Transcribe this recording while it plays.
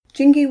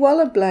Jingi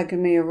walla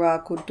blagami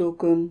arako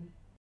dukun.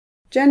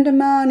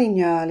 Jandamani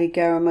nyali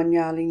garama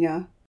nyali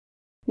nya.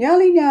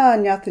 Nyali nya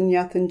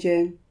nyathan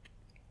jen.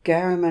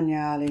 Garama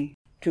nyali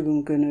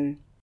tugun gunu.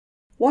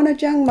 Wana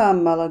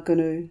jangma mala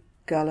gunu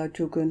gala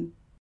tugun.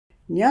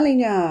 Nyali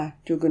nya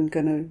tugun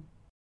gunu.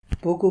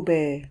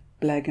 Bugube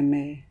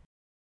blagame.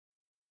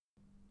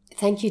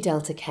 Thank you,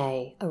 Delta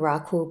K, a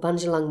Rakul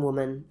Bunjalung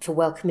woman, for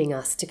welcoming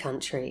us to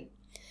country.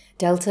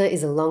 Delta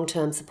is a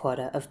long-term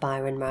supporter of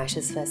Byron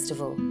Writers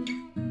Festival.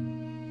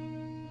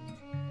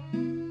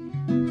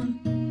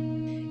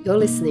 You're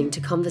listening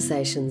to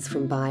Conversations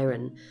from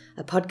Byron,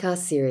 a podcast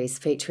series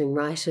featuring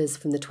writers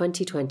from the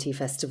 2020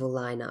 festival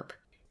lineup.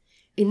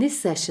 In this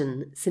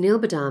session,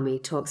 Sunil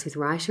Badami talks with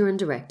writer and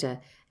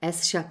director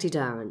S.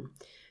 Shaktidaran,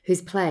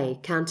 whose play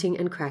Counting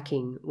and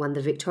Cracking won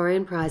the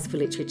Victorian Prize for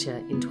Literature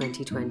in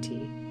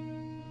 2020.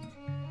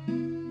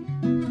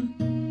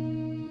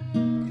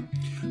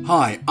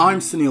 Hi, I'm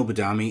Sunil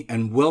Badami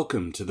and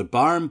welcome to the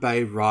Byron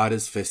Bay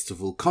Writers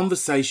Festival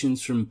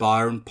Conversations from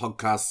Byron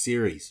podcast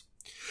series.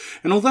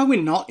 And although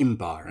we're not in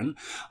Byron,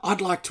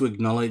 I'd like to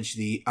acknowledge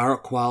the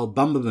Arakwal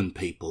Bumbaman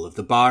people of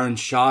the Byron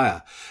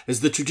Shire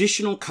as the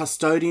traditional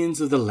custodians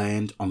of the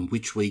land on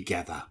which we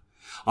gather.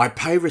 I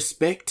pay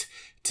respect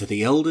to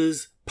the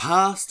elders,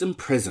 past and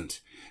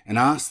present, and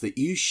ask that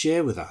you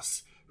share with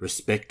us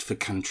respect for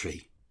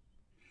country.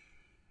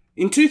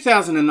 In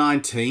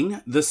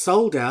 2019, the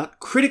sold-out,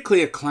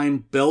 critically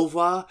acclaimed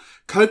Belvoir,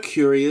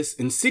 Co-Curious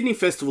and Sydney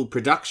Festival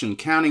production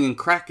Counting and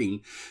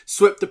Cracking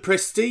swept the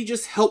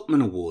prestigious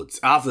Helpman Awards,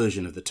 our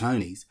version of the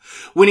Tonys,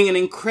 winning an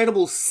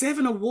incredible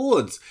 7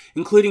 awards,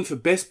 including for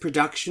Best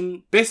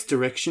Production, Best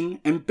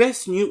Direction and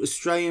Best New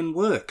Australian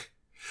Work.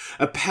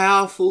 A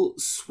powerful,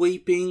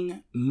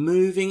 sweeping,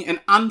 moving and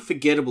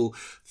unforgettable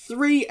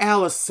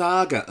 3-hour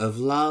saga of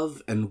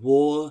love and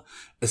war,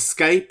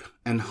 escape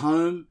and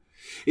home.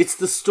 It's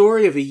the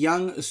story of a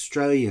young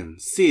Australian,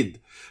 Sid,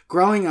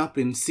 growing up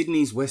in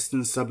Sydney's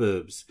western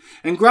suburbs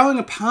and growing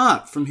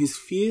apart from his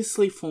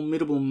fiercely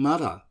formidable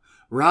mother,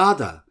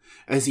 Radha,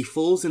 as he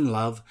falls in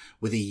love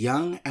with a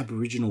young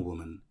Aboriginal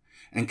woman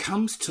and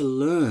comes to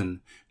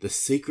learn the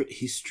secret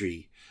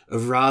history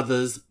of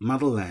Radha's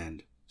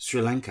motherland, Sri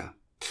Lanka.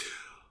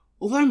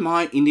 Although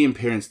my Indian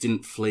parents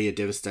didn't flee a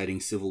devastating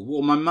civil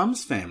war, my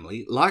mum's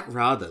family, like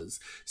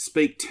Radha's,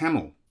 speak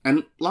Tamil.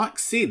 And like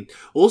Sid,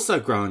 also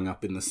growing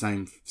up in the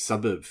same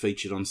suburb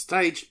featured on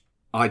stage,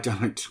 I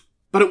don't.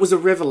 But it was a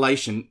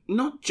revelation,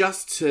 not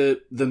just to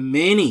the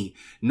many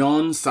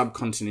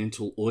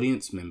non-subcontinental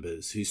audience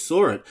members who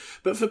saw it,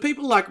 but for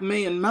people like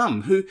me and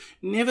Mum, who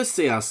never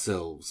see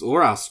ourselves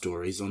or our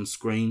stories on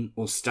screen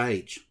or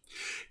stage.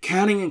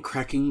 Counting and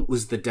Cracking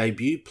was the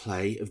debut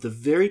play of the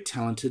very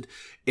talented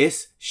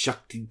S.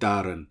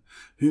 Shaktidaran,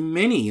 who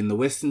many in the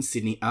Western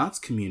Sydney arts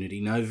community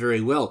know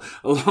very well,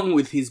 along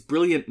with his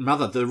brilliant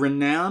mother, the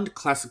renowned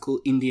classical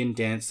Indian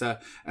dancer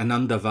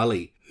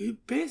Anandavalli, who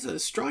bears a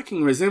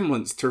striking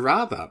resemblance to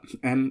Radha,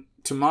 and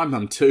to my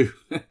mum too.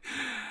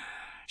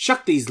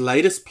 Shakti's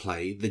latest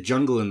play, The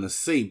Jungle and the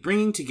Sea,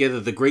 bringing together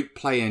the Greek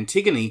play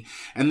Antigone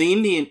and the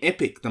Indian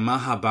epic, the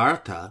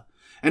Mahabharata,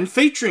 and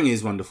featuring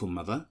his wonderful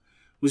mother,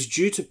 was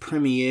due to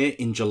premiere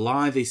in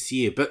July this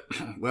year, but,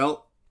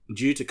 well,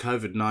 due to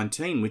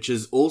COVID-19, which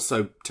has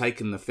also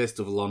taken the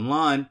festival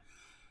online,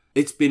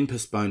 it's been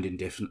postponed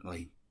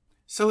indefinitely.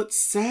 So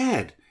it's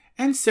sad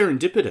and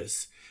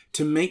serendipitous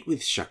to meet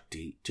with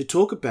Shakti to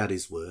talk about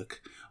his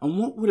work on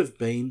what would have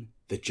been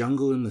The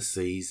Jungle and the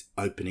Sea's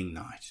opening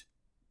night.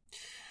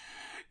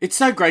 It's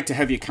so great to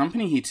have your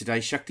company here today,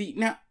 Shakti.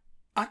 Now,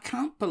 I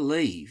can't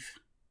believe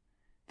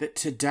that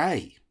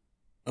today,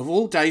 of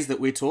all days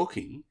that we're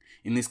talking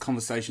in this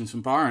Conversations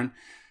from Byron,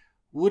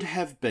 would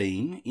have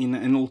been, in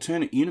an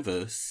alternate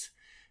universe,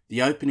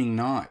 the opening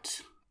night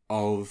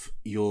of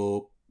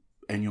your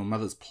and your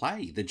mother's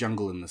play, The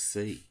Jungle and the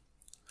Sea.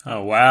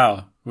 Oh,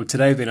 wow. Well,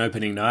 today been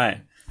opening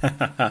night.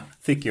 I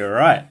think you're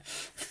right.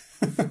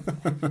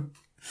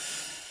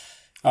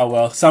 Oh,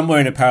 well, somewhere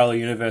in a parallel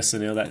universe,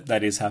 Sunil,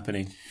 that is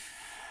happening.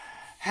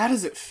 How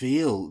does it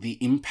feel, the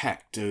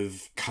impact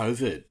of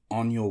COVID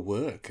on your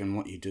work and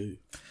what you do?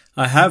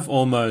 I have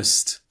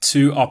almost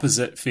two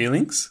opposite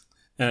feelings,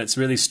 and it's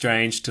really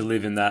strange to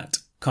live in that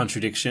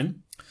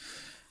contradiction.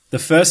 The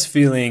first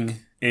feeling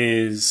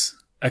is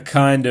a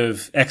kind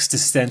of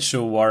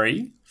existential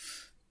worry.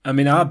 I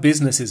mean, our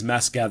business is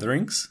mass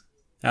gatherings,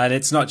 and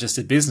it's not just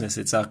a business,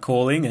 it's our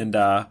calling and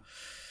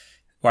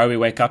why we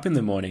wake up in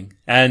the morning.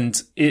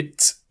 And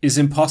it is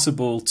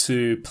impossible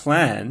to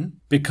plan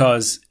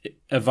because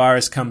a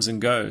virus comes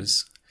and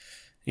goes.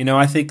 You know,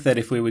 I think that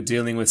if we were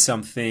dealing with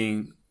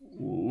something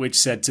which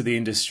said to the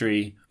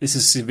industry, this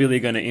is severely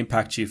going to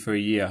impact you for a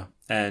year,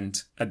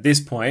 and at this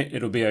point,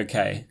 it'll be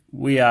okay.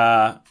 We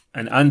are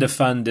an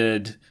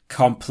underfunded,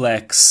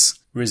 complex,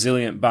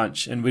 resilient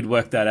bunch, and we'd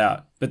work that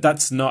out. But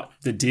that's not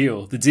the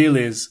deal. The deal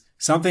is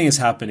something is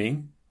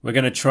happening. We're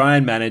going to try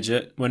and manage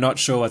it. We're not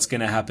sure what's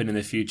going to happen in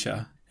the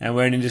future. And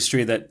we're an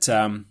industry that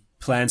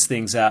plans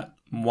things out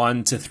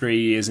 1 to 3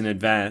 years in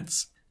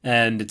advance.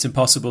 And it's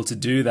impossible to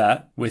do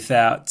that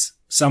without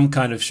some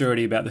kind of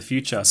surety about the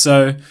future.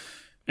 So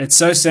it's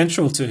so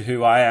central to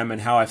who I am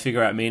and how I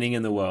figure out meaning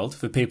in the world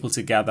for people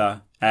to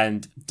gather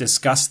and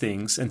discuss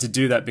things, and to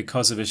do that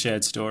because of a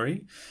shared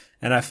story.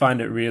 And I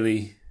find it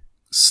really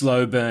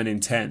slow burn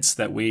intense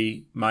that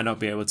we might not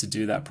be able to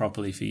do that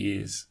properly for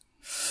years.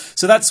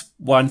 So that's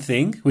one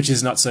thing, which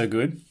is not so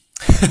good.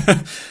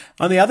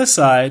 On the other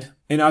side,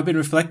 I've been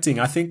reflecting.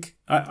 I think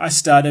I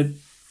started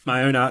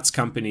my own arts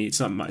company. It's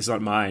not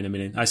mine. I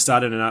mean, I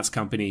started an arts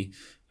company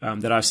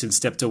that I've since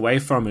stepped away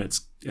from, and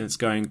it's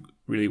going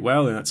really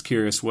well, and that's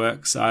Curious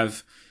Works.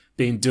 I've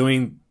been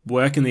doing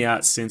work in the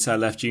arts since I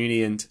left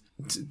uni, and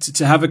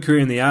to have a career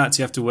in the arts,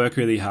 you have to work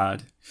really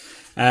hard.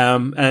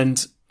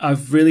 And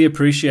I've really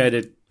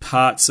appreciated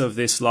parts of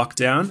this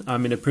lockdown.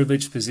 I'm in a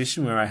privileged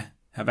position where I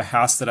have a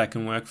house that I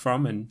can work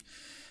from and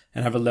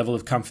have a level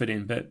of comfort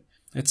in. But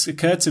it's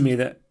occurred to me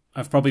that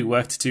I've probably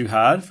worked too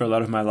hard for a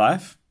lot of my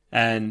life,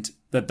 and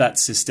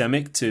that's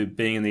systemic to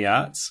being in the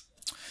arts.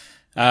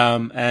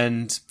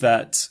 And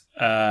that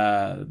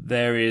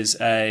there is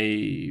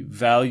a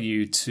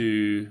value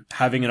to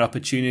having an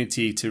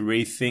opportunity to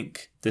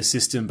rethink the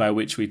system by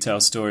which we tell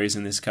stories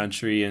in this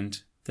country,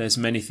 and there's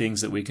many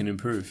things that we can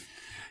improve.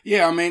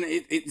 Yeah, I mean,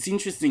 it's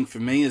interesting for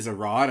me as a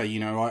writer.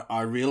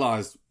 I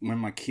realised when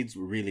my kids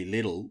were really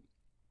little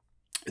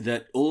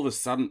that all of a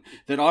sudden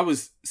that I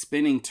was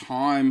spending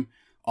time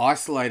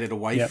isolated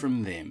away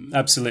from them.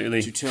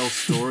 Absolutely. To tell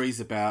stories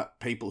about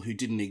people who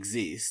didn't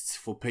exist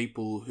for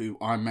people who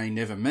I may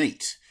never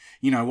meet,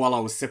 while I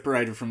was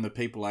separated from the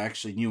people I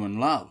actually knew and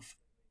loved.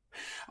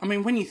 I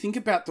mean, when you think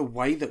about the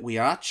way that we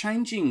are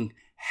changing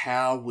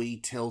how we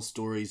tell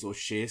stories or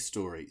share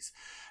stories,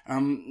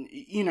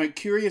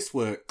 Curious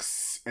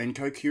Works and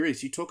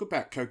Co-Curious, you talk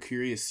about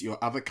Co-Curious, your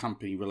other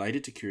company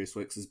related to Curious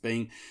Works, as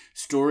being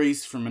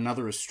stories from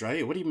another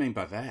Australia. What do you mean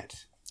by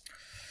that?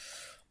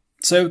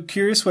 So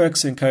Curious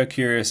Works and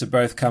Co-Curious are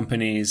both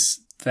companies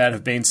that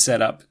have been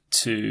set up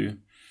to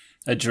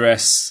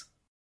address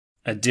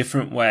a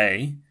different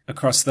way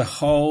across the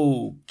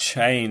whole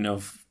chain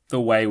of the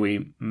way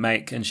we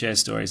make and share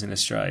stories in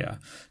Australia.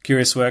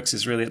 Curious Works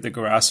is really at the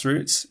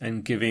grassroots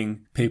and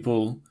giving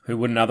people who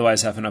wouldn't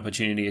otherwise have an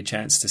opportunity a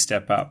chance to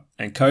step up.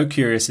 And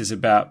Co-Curious is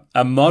about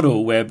a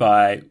model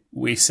whereby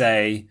we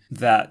say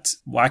that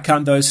why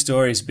can't those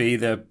stories be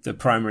the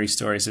primary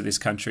stories of this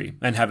country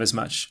and have as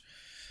much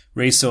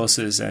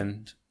resources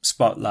and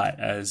spotlight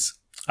as,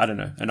 I don't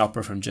know, an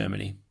opera from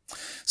Germany.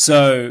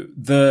 So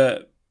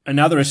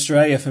another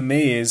Australia for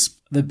me is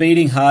the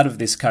beating heart of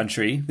this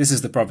country. This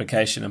is the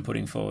provocation I'm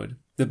putting forward.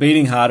 The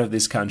beating heart of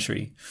this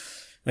country,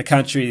 the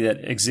country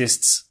that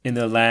exists in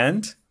the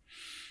land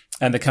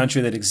and the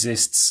country that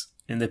exists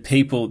in the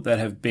people that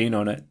have been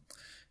on it,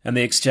 and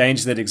the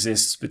exchange that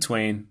exists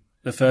between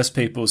the first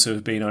peoples who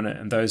have been on it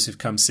and those who've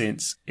come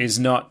since, is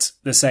not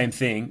the same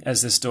thing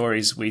as the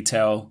stories we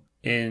tell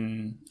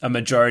in a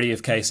majority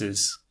of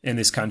cases in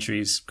this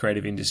country's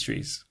creative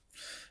industries.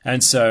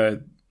 And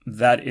so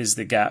that is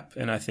the gap.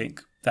 And I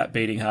think that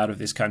beating heart of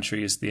this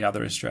country is the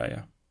other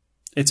Australia.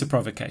 It's a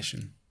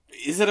provocation.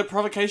 Is it a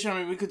provocation?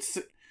 I mean,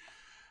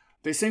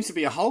 there seems to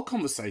be a whole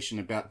conversation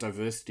about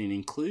diversity and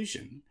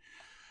inclusion,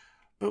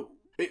 but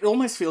it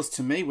almost feels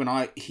to me when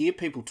I hear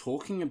people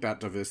talking about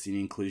diversity and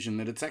inclusion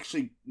that it's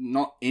actually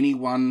not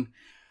anyone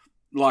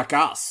like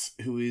us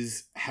who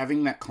is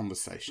having that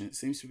conversation. It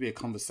seems to be a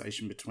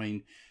conversation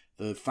between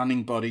the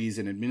funding bodies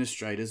and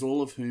administrators,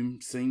 all of whom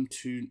seem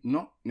to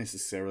not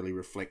necessarily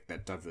reflect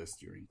that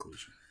diversity or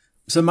inclusion.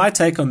 So my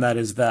take on that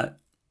is that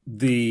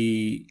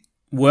the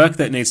work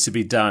that needs to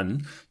be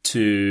done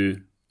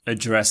to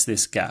address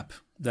this gap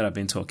that I've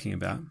been talking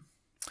about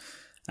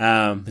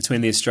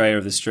between the Australia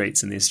of the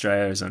streets and the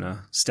Australias on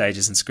our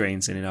stages and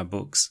screens and in our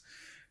books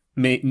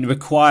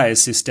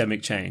requires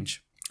systemic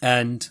change.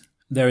 And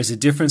there is a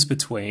difference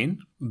between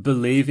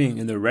believing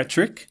in the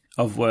rhetoric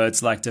of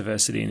words like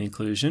diversity and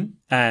inclusion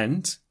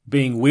and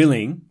being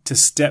willing to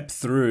step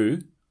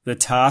through the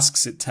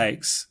tasks it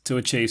takes to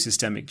achieve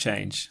systemic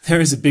change.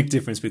 There is a big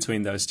difference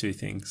between those two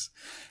things.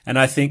 And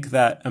I think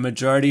that a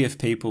majority of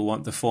people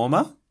want the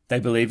former. They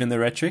believe in the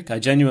rhetoric. I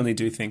genuinely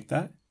do think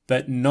that.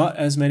 But not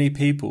as many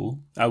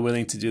people are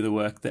willing to do the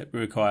work that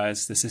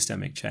requires the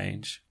systemic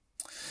change.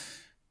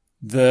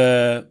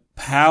 The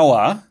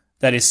power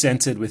that is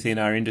centered within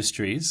our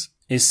industries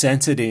is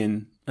centered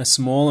in a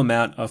small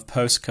amount of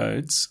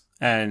postcodes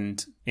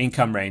and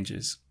income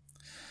ranges.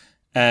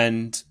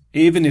 And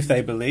even if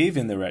they believe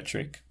in the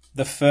rhetoric,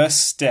 the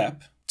first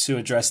step to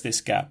address this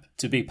gap,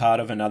 to be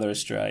part of another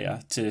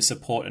Australia, to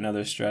support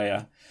another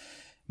Australia,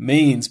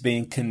 means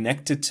being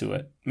connected to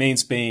it,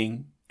 means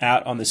being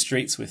out on the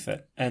streets with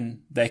it.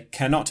 And they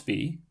cannot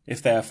be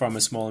if they are from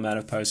a small amount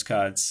of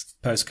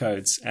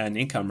postcodes and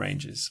income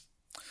ranges.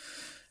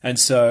 And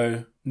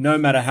so no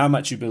matter how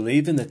much you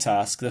believe in the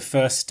task, the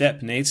first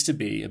step needs to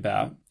be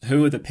about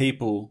who are the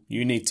people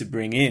you need to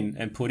bring in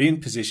and put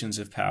in positions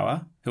of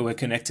power who are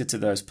connected to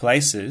those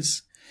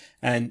places,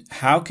 and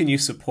how can you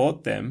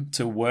support them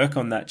to work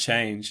on that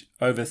change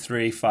over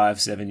 3,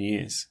 5, 7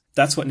 years?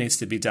 That's what needs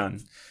to be done.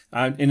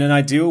 In an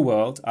ideal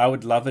world, I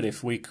would love it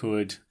if we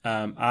could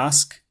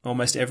ask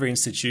almost every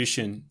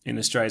institution in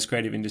Australia's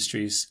creative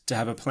industries to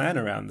have a plan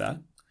around that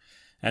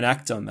and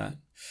act on that.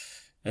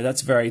 And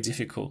that's very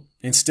difficult.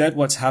 Instead,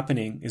 what's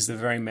happening is the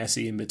very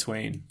messy in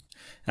between.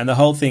 And the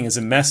whole thing is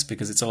a mess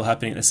because it's all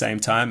happening at the same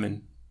time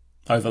and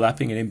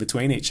overlapping and in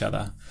between each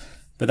other.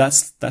 But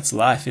that's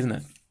life, isn't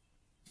it?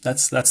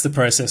 That's the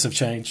process of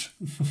change.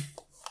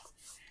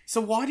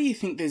 So why do you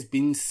think there's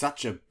been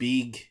such a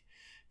big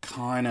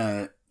kind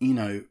of,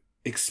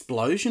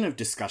 explosion of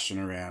discussion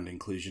around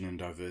inclusion and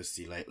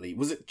diversity lately?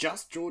 Was it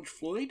just George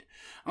Floyd?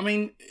 I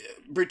mean,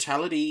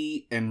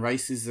 brutality and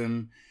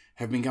racism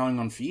have been going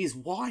on for years.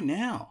 Why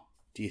now,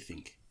 do you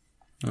think?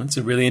 That's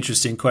a really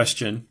interesting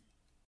question.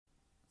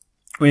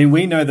 I mean,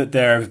 we know that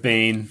there have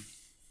been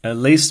at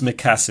least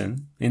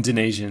Makassar,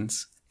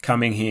 Indonesians,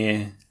 coming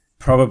here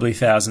probably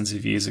thousands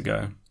of years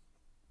ago.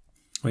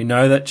 We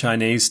know that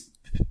Chinese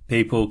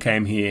people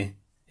came here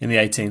in the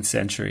 18th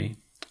century.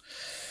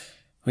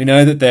 We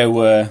know that there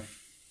were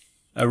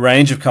a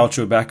range of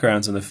cultural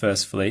backgrounds on the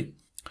First Fleet.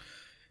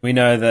 We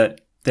know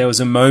that there was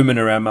a moment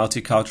around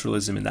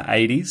multiculturalism in the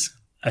 80s.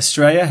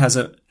 Australia has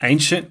an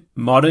ancient,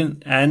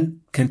 modern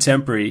and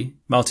contemporary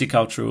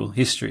multicultural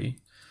history.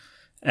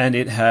 And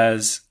it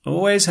has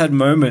always had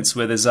moments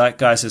where the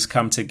zeitgeist has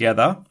come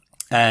together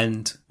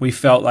and we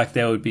felt like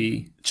there would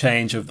be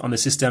change on the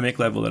systemic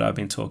level that I've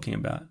been talking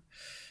about.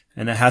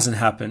 And it hasn't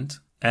happened.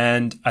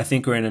 And I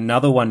think we're in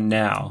another one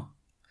now.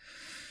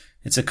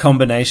 It's a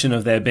combination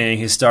of there being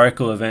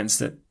historical events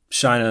that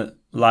shine a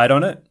light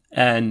on it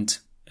and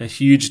a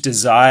huge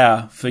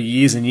desire for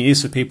years and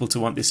years for people to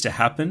want this to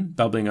happen,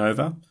 bubbling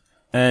over.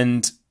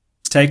 And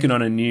it's taken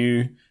on a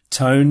new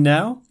tone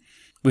now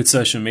with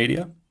social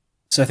media.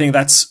 So I think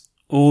that's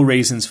all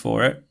reasons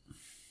for it.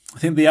 I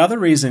think the other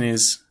reason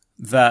is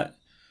that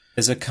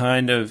there's a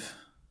kind of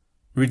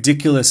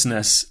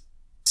ridiculousness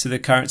to the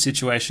current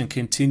situation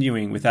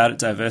continuing without it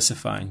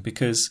diversifying,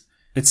 because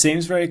it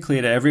seems very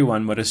clear to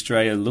everyone what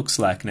Australia looks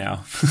like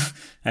now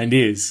and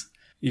is.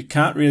 You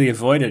can't really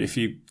avoid it if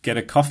you get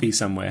a coffee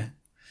somewhere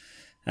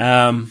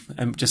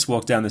and just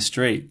walk down the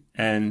street.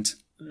 And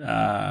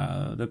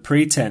the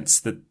pretense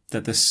that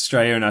the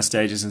Australia on our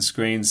stages and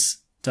screens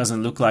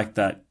doesn't look like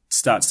that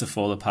starts to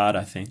fall apart,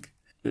 I think.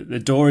 The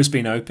door has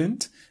been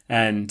opened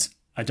and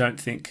I don't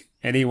think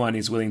anyone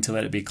is willing to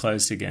let it be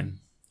closed again.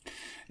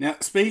 Now,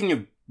 speaking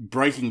of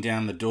breaking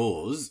down the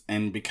doors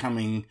and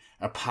becoming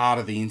a part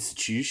of the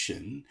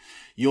institution,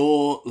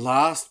 your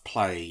last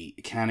play,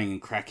 Counting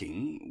and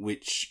Cracking,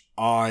 which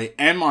I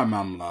and my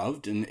mum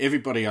loved and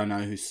everybody I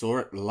know who saw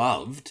it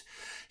loved,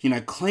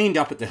 cleaned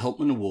up at the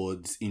Helpman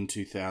Awards in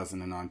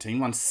 2019,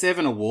 won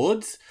 7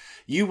 awards.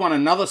 You won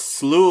another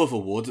slew of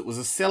awards. It was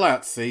a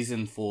sellout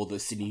season for the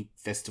Sydney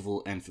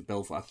Festival and for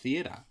Belvoir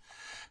Theatre.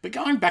 But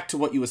going back to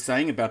what you were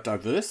saying about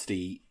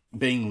diversity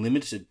being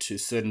limited to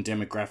certain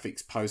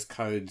demographics,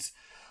 postcodes,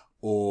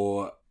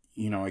 or,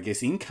 I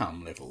guess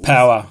income levels.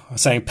 Power. I'm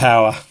saying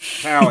power.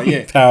 Power,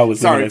 yeah. Power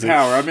was Sorry, limited.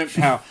 power. I meant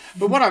power.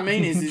 But what I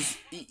mean is,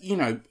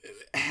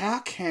 how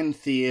can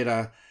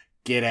theatre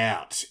get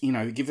out?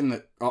 Given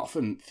that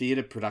often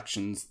theatre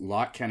productions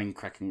like Counting and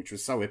Cracking, which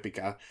was so epic,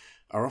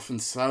 are often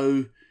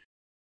so,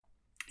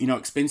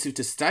 expensive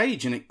to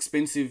stage and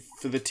expensive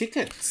for the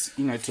tickets,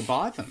 to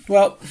buy them.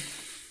 Well,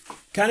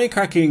 Counting and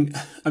Cracking,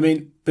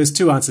 there's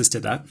 2 answers to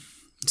that.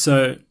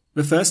 So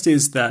the first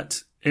is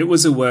that it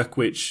was a work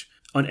which,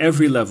 on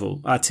every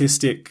level,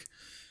 artistic,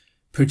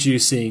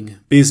 producing,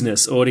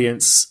 business,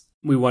 audience,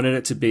 we wanted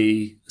it to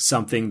be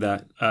something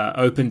that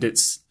opened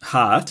its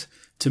heart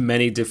to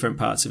many different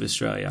parts of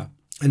Australia.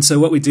 And so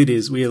what we did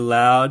is we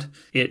allowed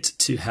it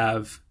to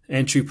have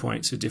entry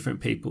points for different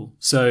people.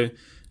 So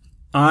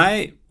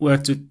I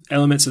worked with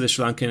elements of the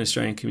Sri Lankan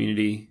Australian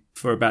community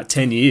for about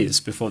 10 years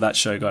before that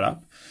show got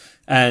up.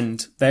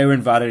 And they were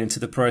invited into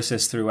the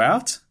process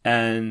throughout.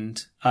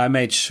 And I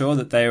made sure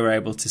that they were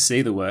able to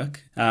see the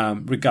work,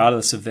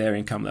 regardless of their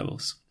income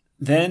levels.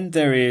 Then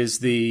there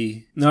is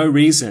no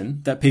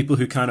reason that people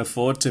who can't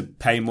afford to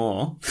pay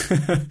more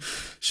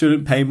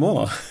shouldn't pay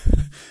more.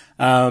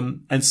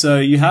 And so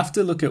you have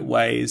to look at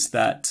ways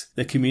that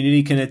the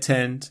community can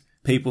attend,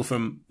 people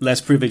from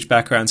less privileged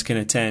backgrounds can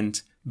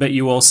attend, but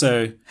you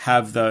also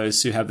have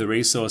those who have the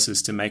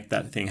resources to make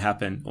that thing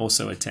happen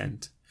also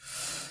attend.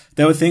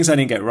 There were things I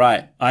didn't get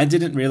right. I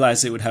didn't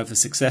realize it would have the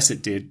success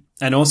it did.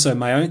 And also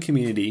my own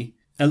community,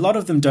 a lot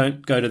of them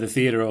don't go to the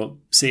theatre or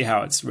see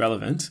how it's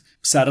relevant.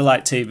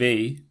 Satellite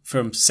TV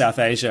from South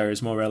Asia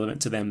is more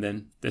relevant to them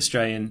than the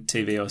Australian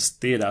TV or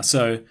theatre.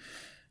 So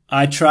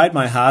I tried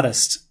my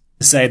hardest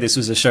to say this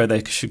was a show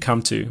they should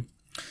come to.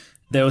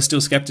 They were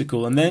still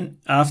skeptical. And then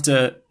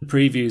after the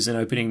previews and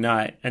opening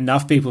night,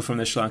 enough people from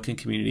the Sri Lankan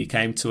community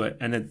came to it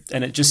and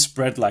it just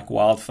spread like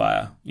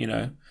wildfire,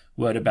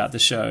 word about the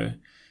show.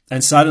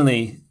 And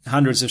suddenly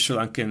hundreds of Sri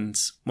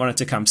Lankans wanted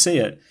to come see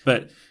it,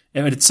 but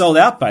it had sold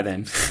out by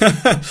then.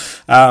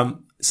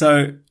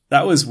 So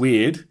that was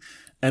weird.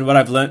 And what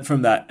I've learnt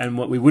from that and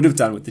what we would have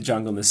done with The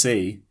Jungle and the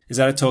Sea is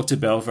that I talked to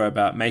Belvoir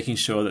about making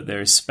sure that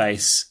there is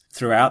space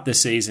throughout the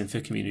season for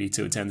community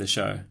to attend the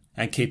show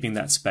and keeping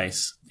that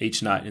space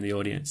each night in the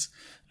audience.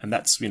 And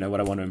that's, what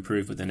I want to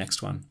improve with the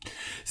next one.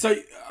 So,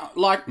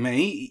 like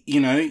me,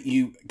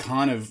 you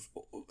kind of,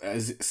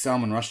 as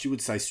Salman Rushdie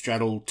would say,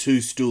 straddle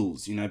two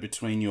stools,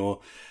 between your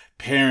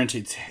parent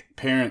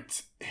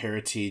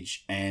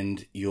heritage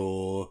and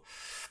your,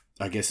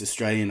 I guess,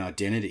 Australian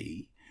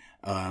identity.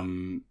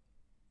 Who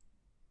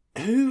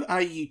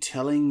are you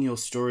telling your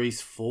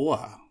stories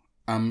for?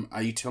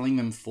 Are you telling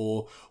them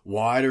for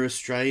wider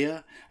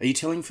Australia? Are you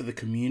telling for the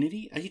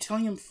community? Are you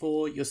telling them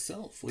for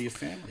yourself or your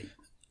family?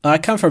 I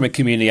come from a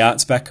community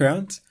arts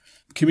background.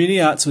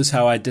 Community arts was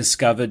how I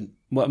discovered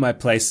what my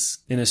place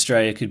in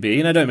Australia could be.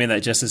 And I don't mean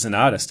that just as an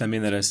artist. I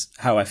mean that as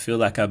how I feel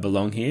like I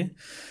belong here.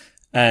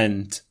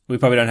 And we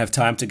probably don't have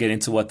time to get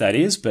into what that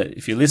is, but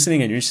if you're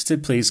listening and you're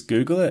interested, please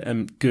Google it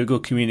and Google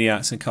community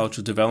arts and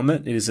cultural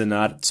development. It is an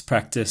arts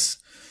practice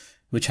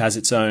which has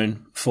its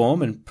own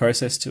form and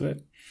process to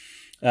it.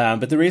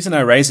 But the reason I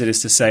raise it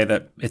is to say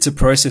that it's a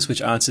process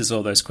which answers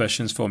all those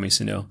questions for me,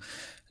 Sunil.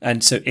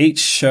 And so each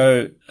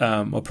show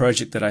or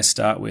project that I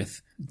start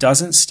with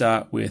doesn't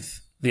start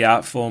with the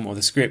art form or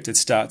the script. It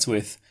starts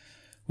with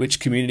which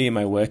community am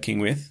I working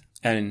with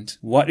and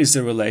what is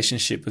the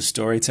relationship of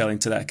storytelling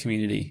to that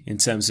community in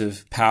terms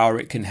of power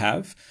it can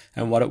have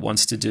and what it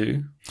wants to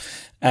do.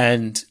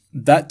 And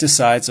that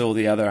decides all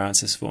the other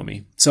answers for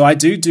me. So I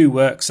do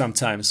work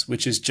sometimes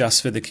which is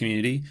just for the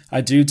community.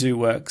 I do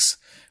works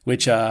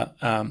which are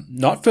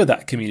not for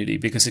that community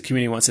because the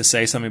community wants to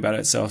say something about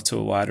itself to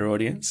a wider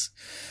audience.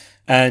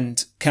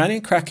 And Counting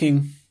and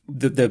Cracking,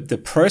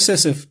 the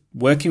process of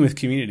working with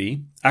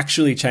community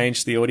actually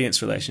changed the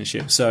audience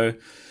relationship. So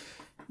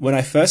when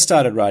I first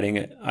started writing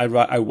it, I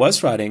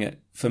was writing it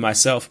for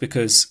myself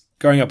because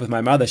growing up with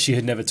my mother, she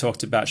had never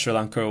talked about Sri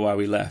Lanka or why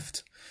we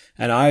left.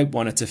 And I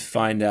wanted to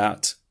find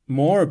out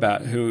more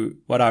about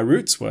what our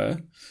roots were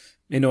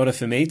in order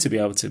for me to be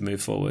able to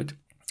move forward.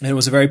 And it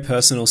was a very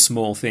personal,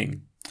 small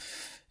thing.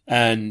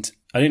 And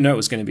I didn't know it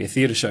was going to be a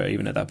theatre show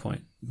even at that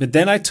point. But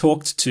then I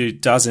talked to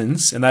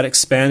dozens, and that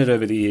expanded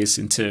over the years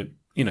into,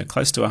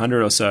 close to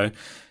 100 or so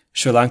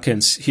Sri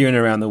Lankans here and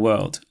around the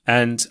world.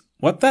 And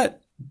what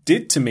that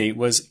did to me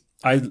was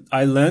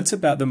I learnt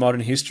about the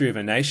modern history of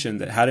a nation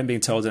that hadn't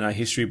been told in our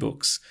history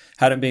books,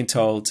 hadn't been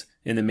told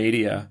in the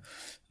media.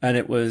 And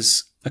it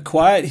was a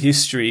quiet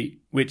history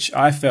which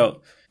I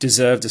felt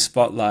deserved a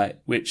spotlight,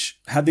 which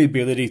had the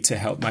ability to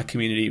help my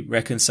community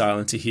reconcile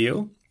and to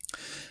heal.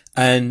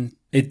 And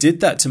it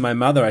did that to my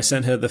mother. I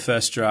sent her the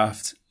first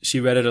draft. She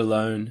read it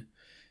alone.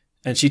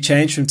 And she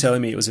changed from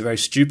telling me it was a very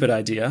stupid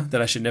idea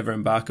that I should never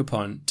embark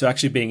upon to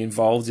actually being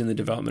involved in the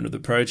development of the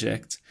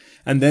project.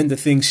 And then the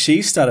things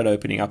she started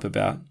opening up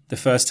about the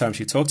first time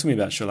she talked to me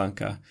about Sri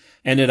Lanka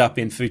ended up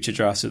in future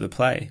drafts of the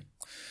play.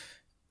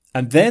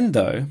 And then,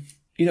 though,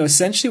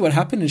 essentially what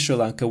happened in Sri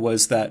Lanka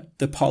was that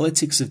the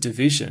politics of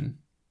division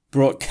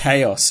brought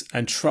chaos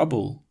and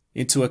trouble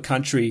into a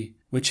country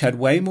which had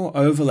way more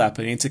overlap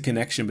and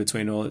interconnection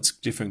between all its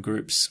different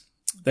groups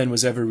than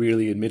was ever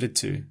really admitted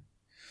to.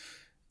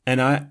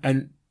 And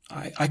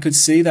I could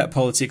see that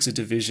politics of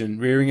division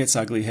rearing its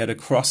ugly head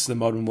across the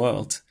modern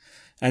world.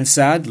 And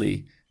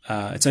sadly,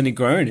 it's only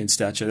grown in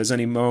stature. There's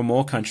only more and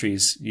more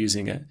countries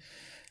using it.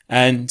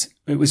 And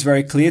it was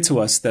very clear to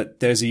us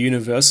that there's a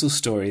universal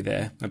story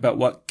there about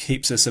what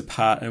keeps us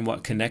apart and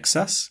what connects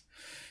us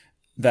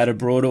that a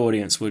broader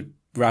audience would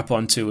wrap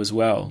onto as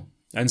well.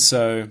 And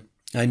so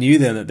I knew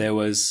then that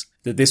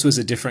this was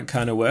a different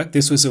kind of work.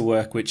 This was a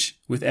work which,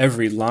 with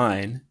every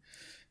line,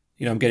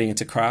 I'm getting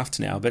into craft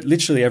now, but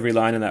literally every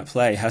line in that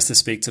play has to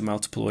speak to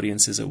multiple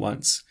audiences at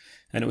once.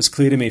 And it was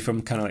clear to me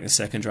from kind of like the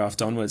second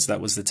draft onwards,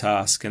 that was the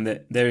task. And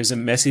that there is a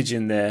message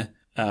in there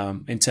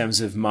in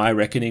terms of my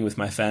reckoning with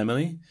my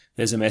family.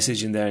 There's a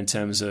message in there in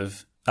terms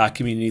of our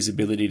community's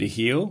ability to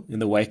heal in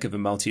the wake of a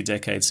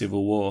multi-decade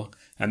civil war.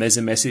 And there's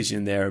a message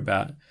in there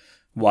about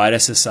wider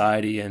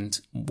society and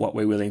what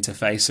we're willing to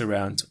face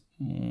around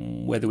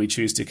whether we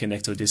choose to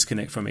connect or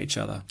disconnect from each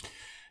other.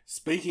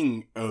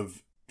 Speaking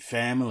of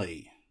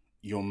family,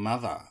 your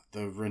mother,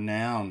 the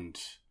renowned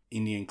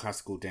Indian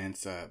classical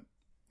dancer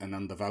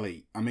Ananda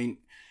Valli,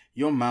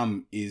 your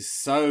mum is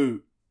so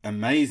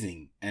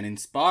amazing and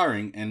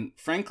inspiring and,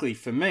 frankly,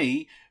 for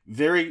me,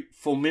 very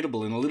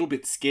formidable and a little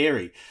bit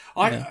scary.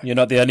 You're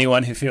not the only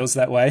one who feels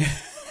that way.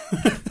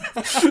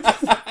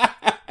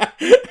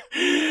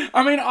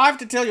 I have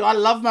to tell you, I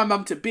love my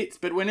mum to bits,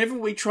 but whenever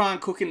we try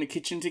and cook in the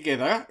kitchen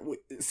together,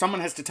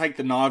 someone has to take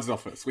the knives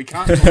off us. We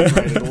can't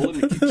collaborate at all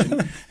in the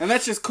kitchen, and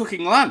that's just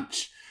cooking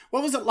lunch.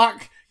 What was it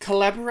like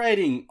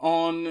collaborating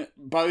on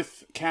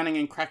both Counting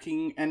and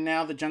Cracking and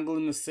now The Jungle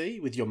in the Sea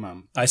with your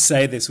mum? I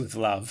say this with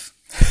love.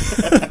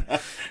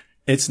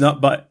 It's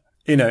not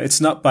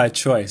by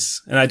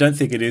choice, and I don't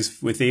think it is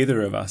with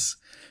either of us.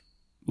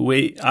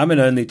 I'm an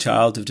only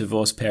child of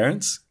divorced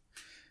parents.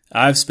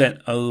 I've spent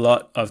a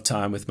lot of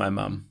time with my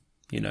mum.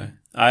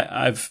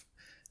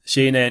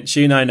 She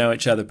and I know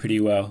each other pretty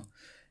well,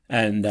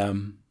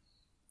 and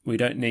we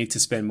don't need to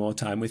spend more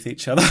time with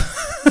each other.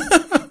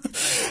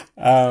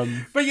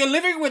 But you're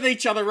living with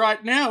each other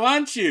right now,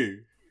 aren't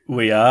you?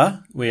 We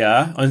are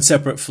on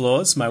separate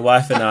floors. My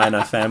wife and I and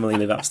our family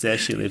live upstairs.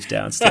 She lives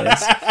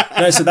downstairs.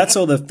 No, so that's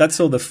all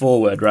the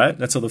forward, right?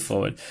 That's all the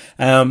forward.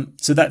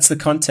 So that's the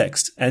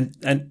context, and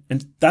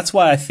that's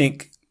why I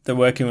think the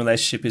working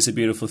relationship is a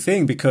beautiful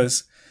thing,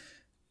 because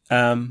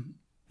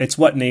it's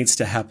what needs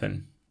to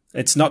happen.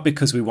 It's not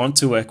because we want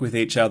to work with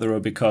each other or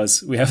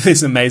because we have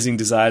this amazing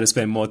desire to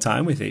spend more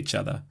time with each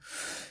other.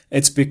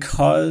 It's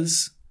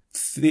because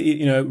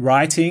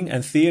writing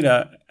and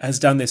theatre has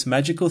done this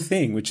magical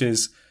thing, which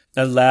is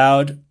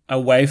allowed a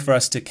way for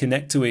us to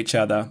connect to each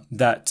other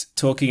that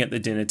talking at the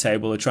dinner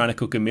table or trying to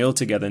cook a meal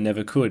together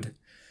never could.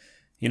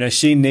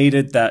 She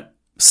needed that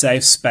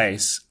safe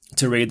space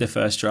to read the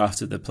first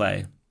draft of the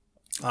play.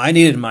 I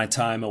needed my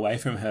time away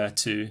from her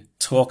to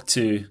talk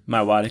to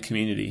my wider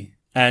community.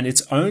 And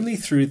it's only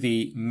through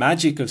the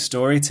magic of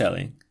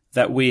storytelling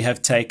that we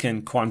have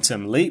taken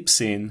quantum leaps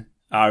in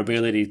our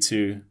ability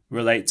to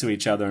relate to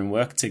each other and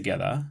work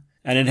together.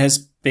 And it has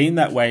been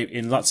that way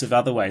in lots of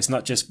other ways,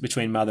 not just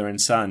between mother and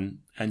son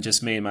and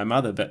just me and my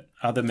mother, but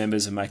other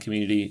members of my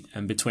community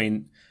and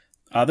between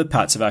other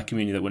parts of our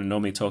community that wouldn't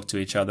normally talk to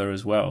each other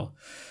as well.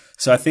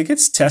 So I think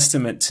it's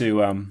testament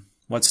to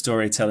what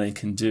storytelling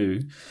can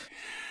do.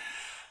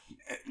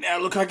 Now,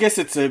 look, I guess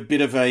it's a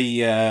bit of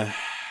a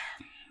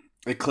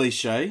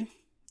cliche,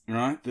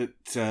 right?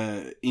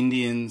 That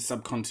Indian,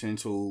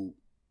 subcontinental,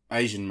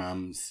 Asian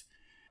mums,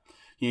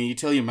 you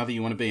tell your mother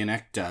you want to be an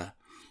actor,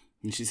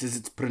 and she says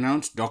it's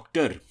pronounced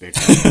doctor,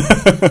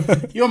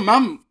 Becca. Your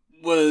mum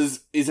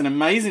is an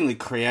amazingly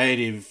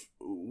creative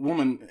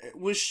woman.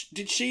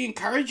 Did she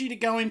encourage you to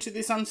go into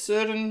this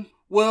uncertain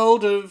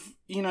world of,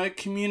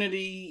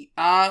 community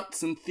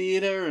arts and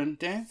theatre and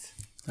dance?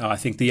 Oh, I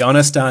think the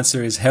honest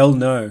answer is hell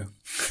no.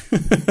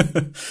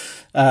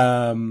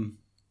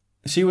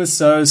 She was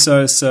so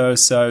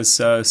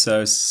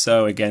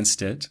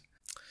against it.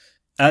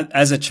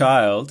 As a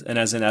child and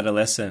as an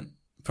adolescent,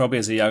 probably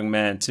as a young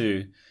man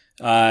too,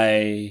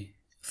 I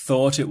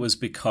thought it was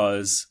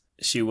because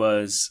she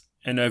was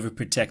an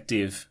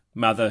overprotective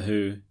mother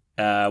who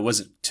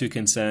wasn't too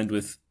concerned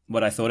with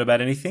what I thought about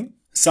anything.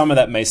 Some of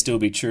that may still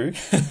be true.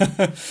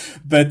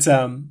 But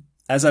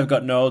as I've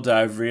gotten older,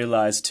 I've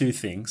realized two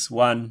things.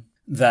 One,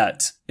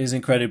 that it is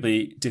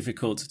incredibly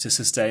difficult to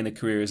sustain a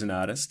career as an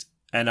artist.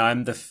 And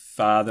I'm the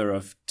father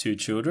of two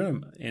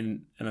children,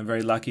 and I'm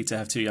very lucky to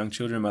have two young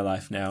children in my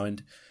life now.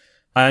 And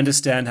I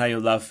understand how your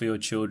love for your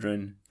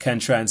children can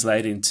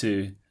translate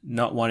into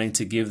not wanting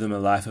to give them a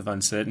life of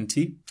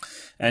uncertainty.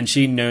 And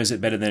she knows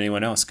it better than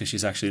anyone else because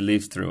she's actually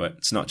lived through it.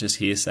 It's not just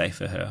hearsay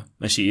for her.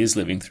 And she is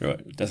living through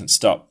it. It doesn't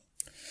stop.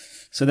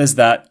 So there's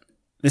that.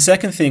 The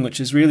second thing, which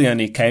has really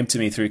only came to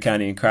me through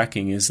Counting and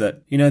Cracking, is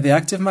that, the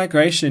act of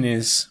migration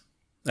is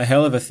a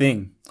hell of a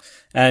thing.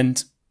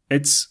 And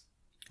it's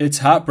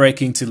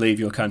heartbreaking to leave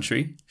your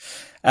country,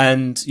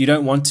 and you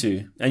don't want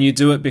to. And you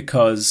do it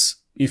because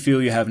you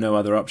feel you have no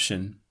other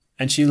option.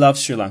 And she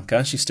loves Sri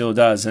Lanka. She still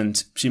does.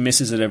 And she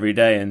misses it every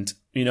day. And,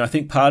 I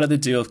think part of the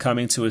deal of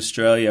coming to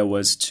Australia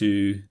was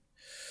to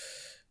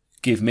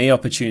give me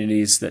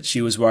opportunities that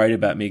she was worried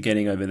about me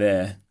getting over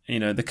there.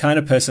 The kind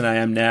of person I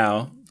am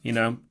now,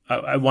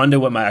 I wonder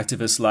what my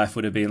activist life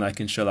would have been like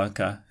in Sri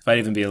Lanka, if I'd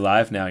even be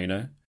alive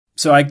now,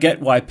 So I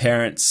get why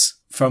parents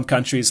from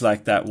countries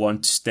like that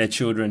want their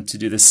children to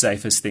do the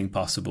safest thing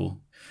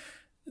possible.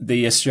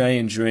 The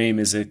Australian dream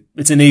it's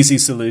an easy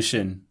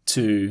solution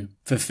to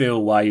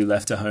fulfill why you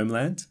left a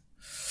homeland.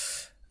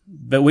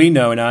 But we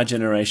know in our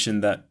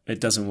generation that it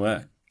doesn't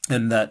work,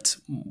 and that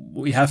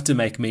we have to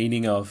make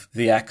meaning of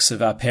the acts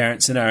of our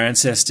parents and our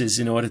ancestors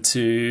in order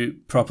to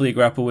properly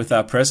grapple with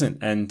our present.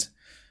 And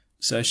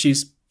so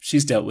she's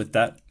dealt with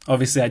that.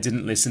 Obviously, I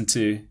didn't listen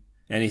to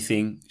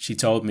anything she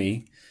told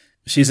me.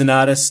 She's an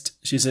artist.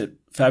 She's a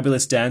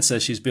fabulous dancer.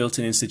 She's built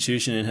an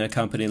institution in her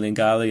company,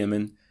 Lingalium.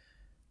 And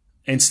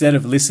instead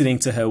of listening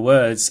to her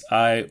words,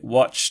 I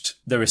watched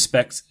the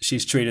respect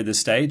she's treated the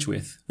stage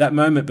with. That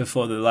moment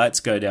before the lights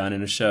go down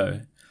in a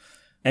show,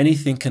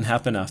 anything can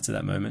happen after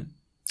that moment.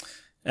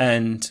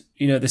 And,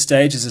 the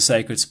stage is a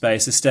sacred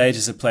space. The stage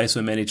is a place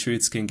where many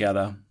truths can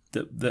gather.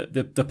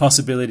 The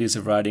possibilities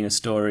of writing a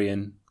story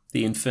and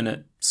the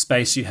infinite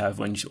space you have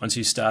once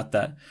you start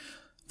that.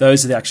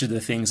 Those are actually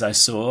the things I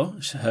saw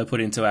her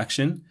put into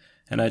action.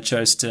 And I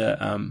chose to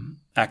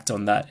act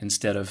on that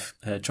instead of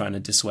her trying to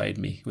dissuade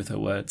me with her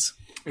words.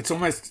 It's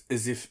almost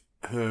as if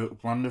her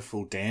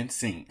wonderful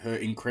dancing, her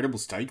incredible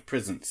stage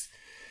presence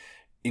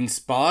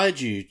inspired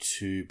you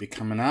to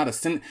become an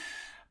artist.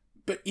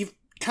 But you've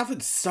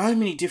covered so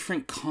many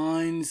different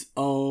kinds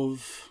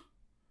of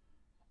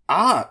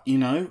art,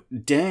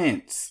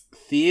 dance,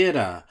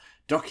 theatre,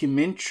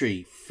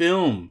 documentary,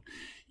 film.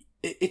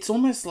 It's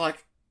almost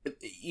like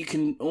you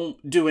can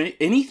do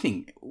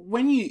anything.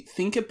 When you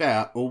think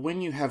about, or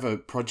when you have a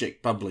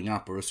project bubbling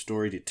up or a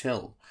story to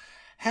tell,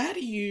 how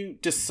do you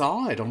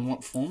decide on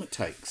what form it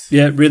takes?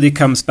 Yeah, it really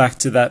comes back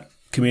to that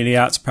community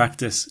arts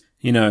practice.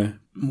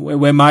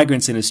 We're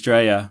migrants in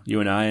Australia, you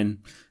and I, and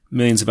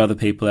millions of other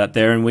people out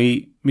there, and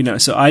we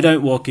So I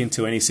don't walk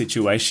into any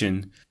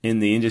situation in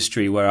the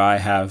industry where I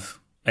have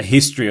a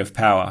history of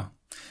power.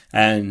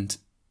 And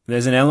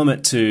there's an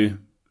element to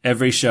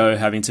every show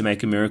having to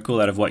make a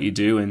miracle out of what you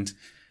do. And,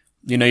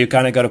 you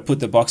kind of got to put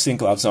the boxing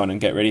gloves on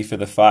and get ready for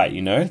the fight,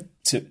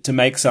 to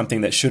make something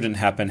that shouldn't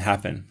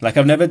happen. Like,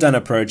 I've never done a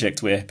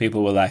project where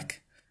people were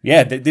like,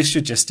 yeah, this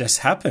should just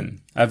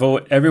happen.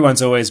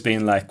 Everyone's always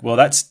been like, well,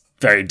 that's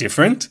very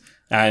different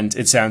and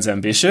it sounds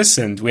ambitious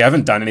and we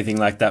haven't done anything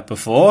like that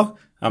before.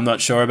 I'm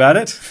not sure about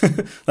it.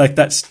 Like,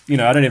 that's, I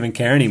don't even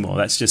care anymore.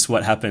 That's just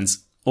what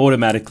happens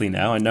automatically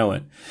now. I know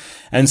it.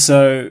 And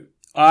so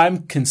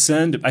I'm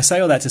concerned. I say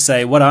all that to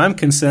say what I'm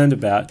concerned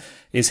about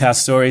is how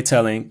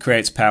storytelling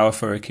creates power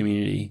for a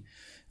community.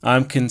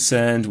 I'm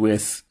concerned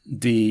with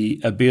the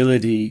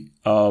ability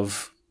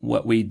of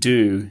what we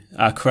do,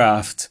 our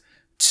craft,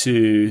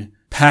 to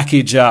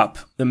package up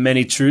the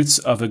many truths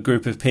of a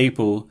group of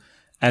people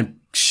and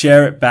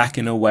share it back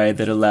in a way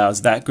that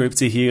allows that group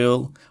to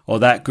heal or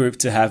that group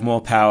to have more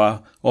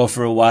power or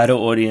for a wider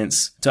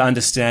audience to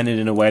understand it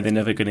in a way they're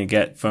never going to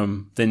get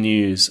from the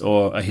news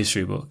or a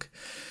history book.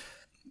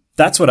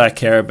 That's what I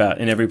care about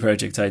in every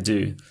project I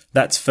do.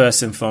 That's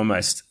first and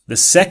foremost. The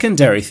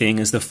secondary thing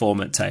is the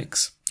form it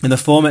takes. And the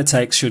form it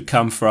takes should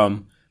come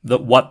from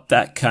what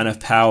that kind of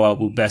power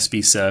will best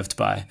be served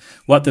by,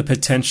 what the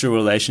potential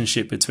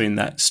relationship between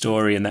that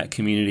story and that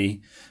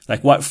community,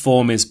 like what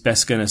form is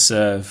best going to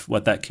serve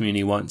what that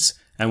community wants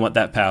and what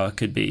that power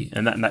could be.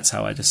 And that's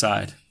how I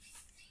decide.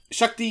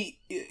 Shakti,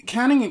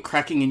 Counting and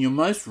Cracking in your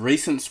most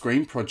recent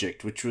screen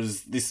project, which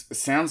was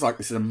sounds like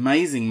this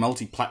amazing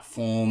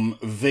multi-platform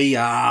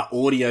VR,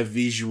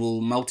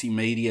 audio-visual,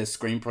 multimedia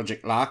screen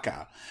project,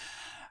 Laka.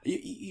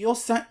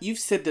 You've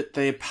said that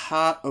they're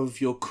part of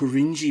your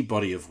Kurinji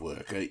body of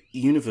work, a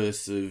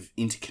universe of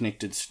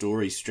interconnected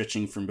stories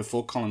stretching from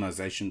before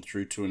colonisation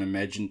through to an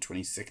imagined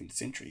 22nd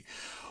century.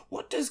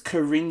 What does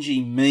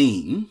Kurinji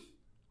mean,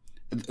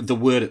 the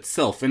word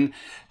itself, and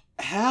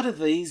how do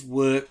these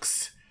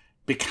works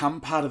become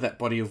part of that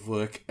body of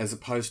work as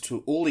opposed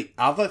to all the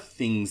other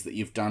things that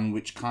you've done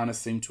which kind of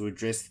seem to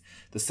address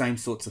the same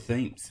sorts of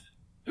themes?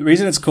 The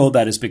reason it's called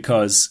that is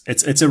because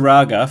it's a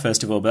raga,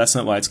 first of all, but that's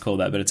not why it's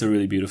called that, but it's a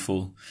really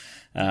beautiful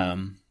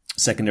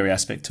secondary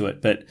aspect to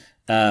it. But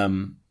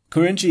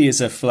Kurinji is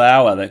a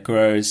flower that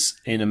grows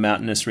in a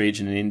mountainous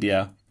region in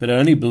India, but it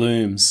only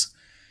blooms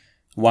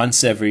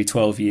once every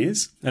 12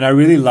 years. And I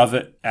really love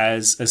it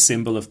as a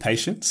symbol of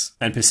patience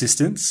and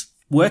persistence.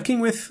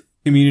 Working with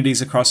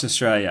communities across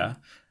Australia,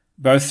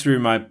 both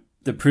through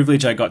the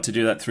privilege I got to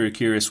do that through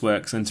Curious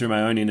Works and through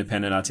my own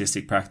independent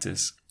artistic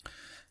practice,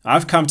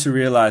 I've come to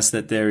realise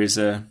that there is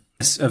a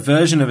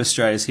version of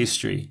Australia's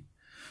history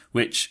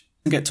which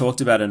doesn't get talked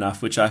about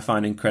enough, which I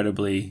find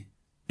incredibly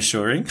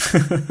assuring.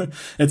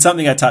 It's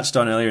something I touched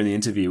on earlier in the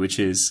interview, which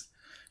is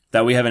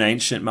that we have an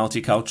ancient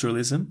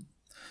multiculturalism,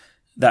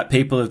 that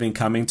people have been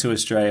coming to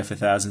Australia for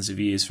thousands of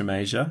years from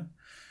Asia,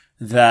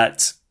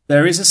 that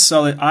there is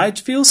I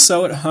feel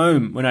so at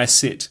home when I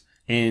sit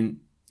in,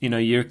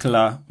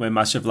 Yirrkala, where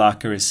much of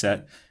Laka is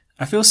set.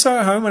 I feel so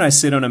at home when I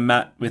sit on a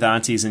mat with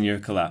aunties in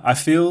Yirrkala.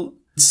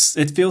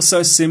 It feels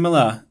so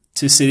similar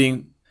to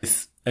sitting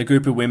with a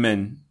group of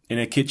women in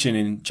a kitchen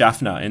in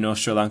Jaffna in North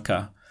Sri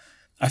Lanka.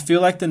 I feel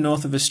like the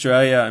north of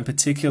Australia in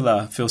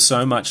particular feels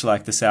so much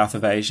like the south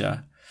of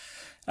Asia.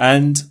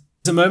 And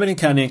there's a moment in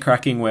Counting and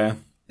Cracking where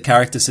the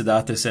character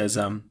Siddhartha says,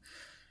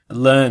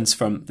 learns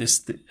from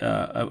this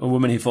a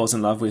woman he falls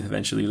in love with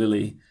eventually,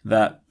 Lily,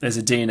 that there's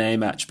a DNA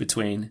match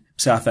between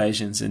South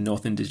Asians and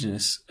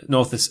indigenous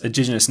North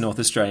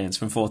Australians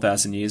from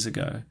 4,000 years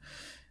ago.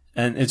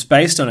 And it's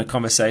based on a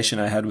conversation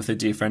I had with a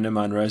dear friend of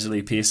mine,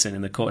 Rosalie Pearson,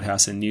 in the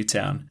courthouse in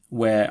Newtown,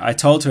 where I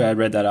told her I'd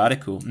read that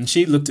article. And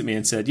she looked at me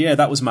and said, yeah,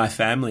 that was my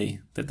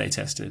family that they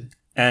tested.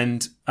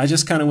 And I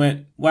just kind of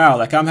went, wow,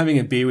 like I'm having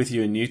a beer with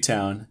you in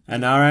Newtown,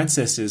 and our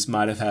ancestors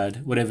might have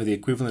had whatever the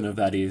equivalent of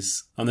that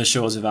is on the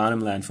shores of Arnhem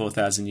Land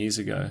 4,000 years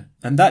ago.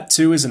 And that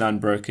too is an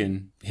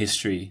unbroken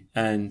history.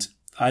 And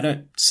I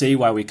don't see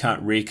why we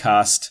can't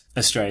recast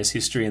Australia's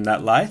history in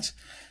that light.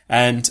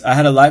 And I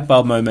had a light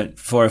bulb moment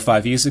 4 or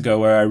 5 years ago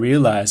where I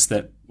realized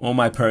that all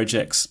my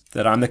projects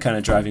that I'm the kind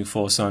of driving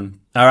force on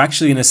are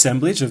actually an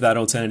assemblage of that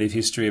alternative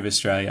history of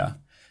Australia.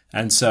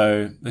 And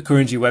so the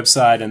Kurinji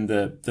website and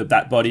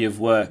that body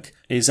of work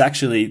is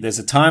actually, there's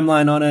a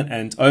timeline on it,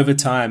 and over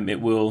time it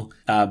will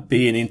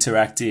be an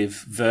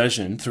interactive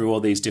version through all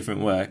these different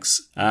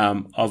works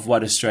of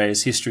what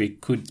Australia's history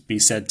could be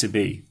said to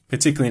be,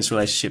 particularly in its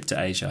relationship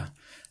to Asia.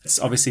 It's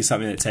obviously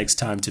something that takes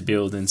time to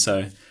build, and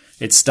so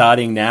it's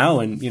starting now,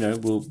 and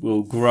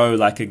will grow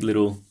like a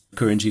little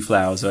Kurinji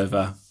flowers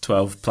over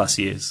 12 plus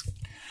years.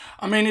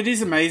 I mean, it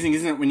is amazing,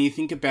 isn't it, when you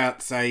think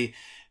about, say,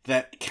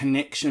 that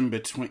connection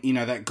between,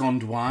 that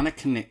Gondwana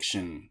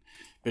connection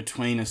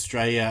between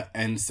Australia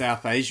and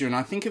South Asia. And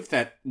I think of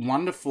that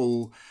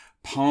wonderful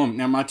poem.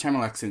 Now, my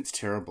Tamil accent's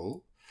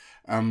terrible.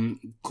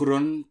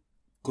 Kurun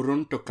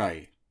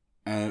Tokai,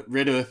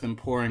 Red Earth and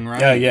Pouring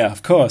Rain. Yeah,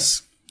 of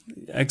course.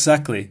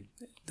 Exactly.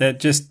 They're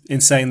just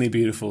insanely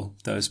beautiful,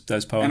 those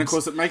poems. And of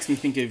course, it makes me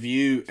think of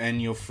you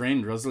and your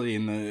friend Rosalie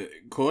in the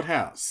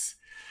courthouse,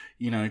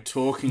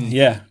 talking.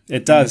 Yeah,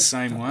 it does. In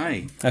the same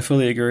way. I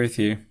fully agree with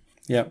you.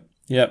 Yep.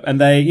 And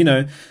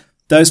they,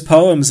 those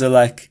poems are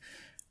like,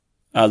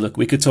 look,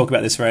 we could talk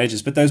about this for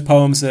ages, but those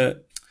poems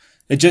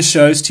it just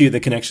shows to you the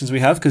connections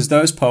we have, because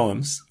those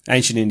poems,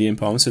 ancient Indian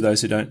poems, for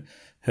those who don't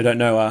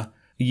know,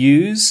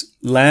 use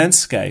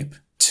landscape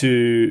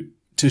to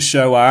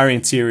show our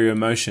interior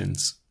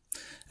emotions.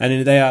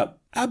 And they are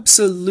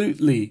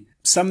absolutely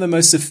some of the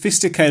most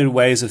sophisticated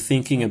ways of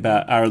thinking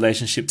about our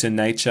relationship to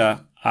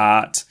nature,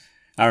 art,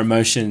 our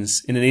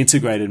emotions in an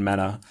integrated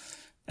manner.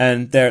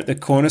 And they're at the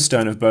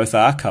cornerstone of both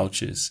our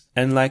cultures.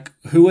 And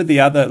who are the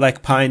other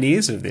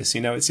pioneers of this?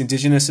 It's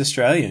Indigenous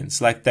Australians.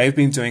 They've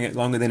been doing it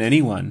longer than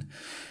anyone.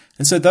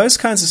 And so those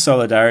kinds of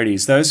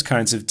solidarities, those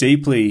kinds of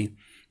deeply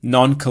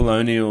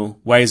non-colonial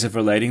ways of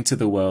relating to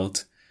the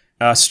world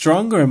are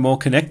stronger and more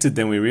connected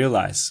than we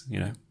realize.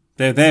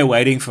 They're there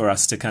waiting for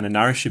us to kind of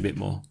nourish a bit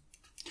more.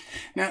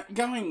 Now,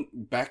 going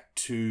back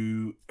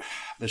to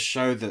the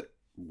show that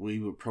we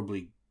will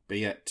probably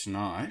be at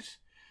tonight,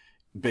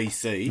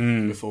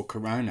 BC, before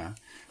Corona,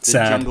 The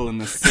Sad. Jungle and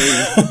the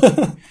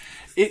Sea.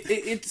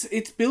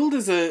 It's billed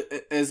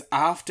as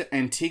after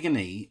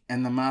Antigone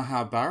and the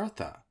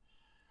Mahabharata.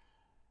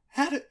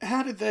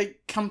 How did they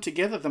come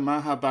together, the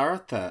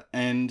Mahabharata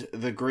and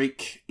the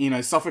Greek,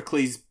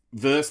 Sophocles'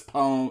 verse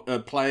poem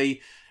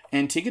play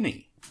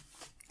Antigone?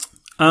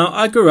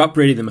 I grew up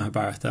reading the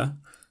Mahabharata.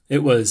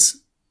 It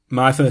was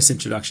my first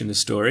introduction to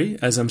story,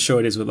 as I'm sure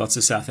it is with lots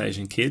of South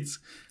Asian kids.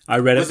 I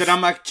read Was it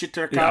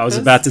Amachitrakattas? I was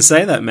about to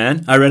say that,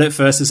 man. I read it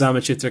first as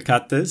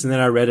Amachitrakattas, and then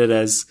I read it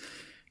as,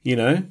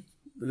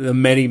 the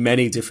many,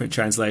 many different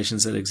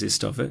translations that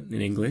exist of it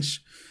in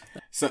English.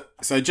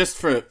 So just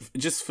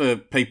for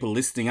people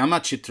listening,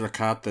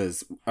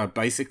 Amachitrakattas are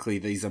basically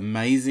these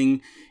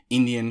amazing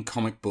Indian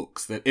comic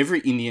books that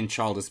every Indian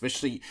child,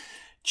 especially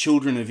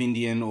children of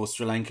Indian or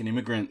Sri Lankan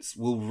immigrants,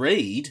 will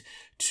read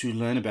to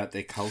learn about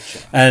their culture.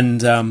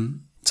 And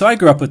so I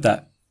grew up with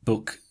that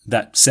book,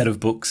 that set of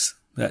books,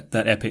 that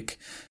epic.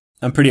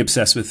 I'm pretty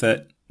obsessed with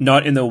it,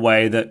 not in the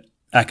way that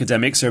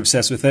academics are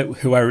obsessed with it,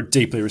 who I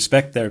deeply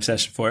respect their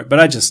obsession for it, but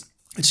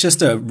it's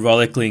just a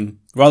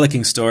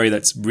rollicking story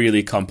that's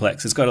really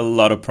complex. It's got a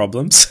lot of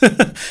problems,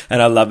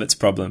 and I love its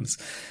problems.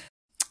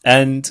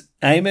 And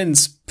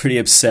Eamon's pretty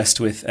obsessed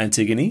with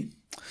Antigone.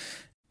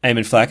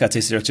 Eamon Flack,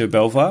 artistic director of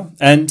Belvoir.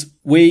 And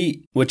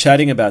we were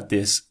chatting about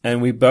this, and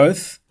we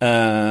both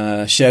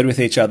shared with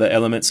each other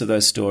elements of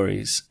those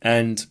stories.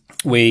 And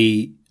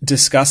we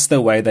discussed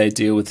the way they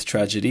deal with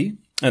tragedy,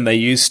 and they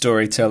use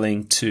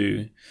storytelling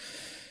to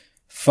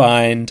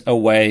find a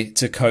way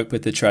to cope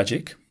with the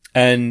tragic.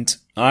 And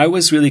I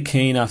was really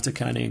keen after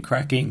Canning and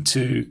Cracking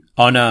to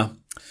honour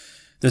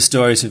the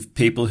stories of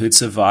people who'd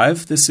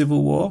survived the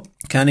Civil War.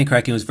 Canning and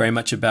Cracking was very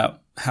much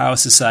about how a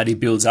society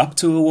builds up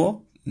to a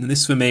war. And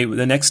this, for me,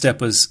 the next step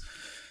was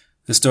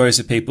the stories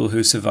of people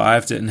who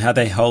survived it and how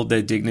they hold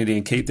their dignity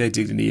and keep their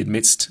dignity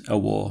amidst a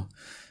war.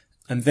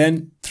 And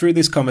then through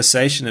this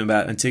conversation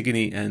about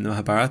Antigone and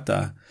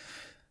Mahabharata,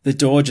 the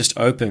door just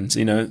opened.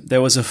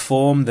 There was a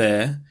form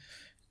there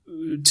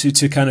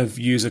to kind of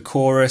use a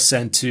chorus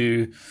and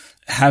to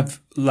have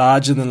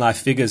larger than life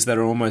figures that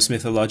are almost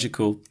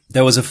mythological.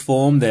 There was a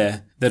form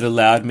there that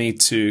allowed me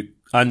to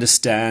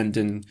understand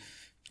and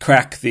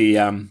crack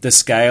the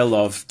scale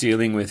of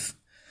dealing with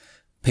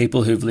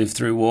people who've lived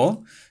through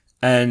war.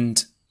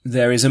 And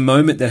there is a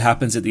moment that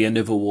happens at the end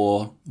of a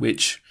war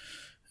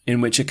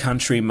in which a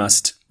country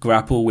must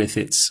grapple with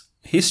its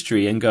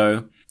history and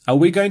go, are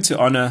we going to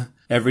honour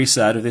every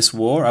side of this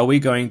war? Are we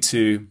going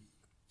to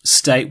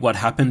state what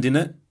happened in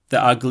it, the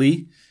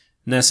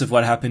ugliness of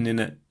what happened in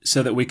it,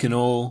 so that we can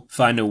all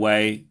find a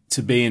way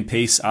to be in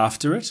peace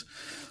after it?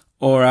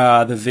 Or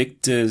are the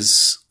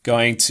victors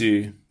going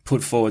to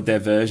put forward their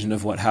version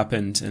of what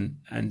happened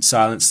and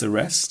silence the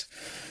rest?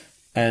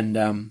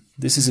 And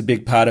this is a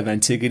big part of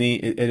Antigone.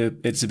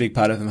 It's a big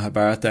part of the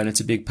Mahabharata, and it's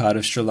a big part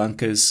of Sri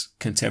Lanka's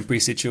contemporary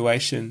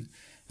situation.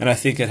 And I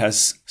think it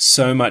has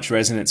so much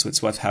resonance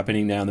with what's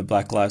happening now in the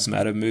Black Lives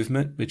Matter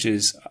movement, which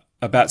is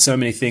about so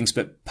many things,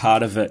 but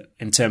part of it,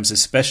 in terms of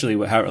especially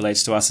how it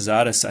relates to us as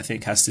artists, I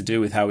think has to do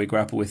with how we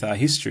grapple with our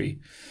history,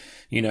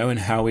 and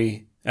how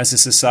we, as a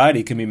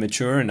society, can be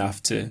mature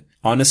enough to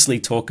honestly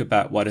talk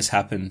about what has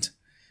happened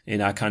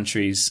in our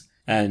countries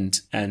and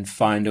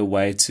find a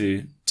way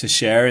to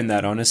share in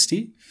that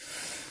honesty.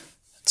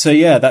 So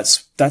yeah,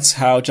 that's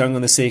how Jungle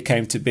and the Sea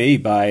came to be,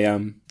 by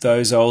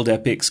those old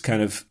epics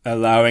kind of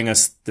allowing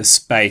us the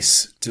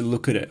space to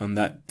look at it on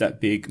that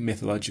big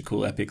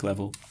mythological epic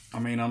level. I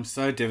mean, I'm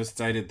so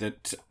devastated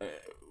that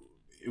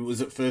it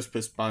was at first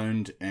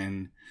postponed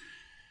and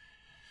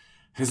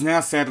has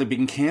now sadly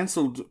been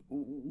cancelled.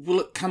 Will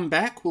it come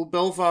back? Will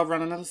Belvoir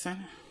run another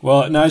season?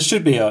 Well, no, it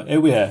should be.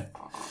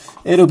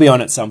 It'll be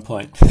on at some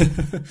point.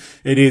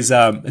 It is.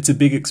 It's a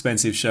big,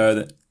 expensive show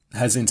that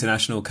has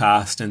international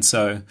cast, and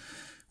so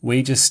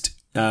we just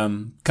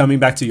coming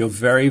back to your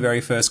very,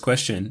 very first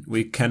question,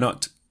 we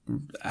cannot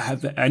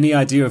have any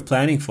idea of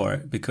planning for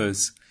it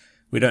because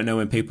we don't know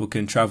when people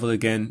can travel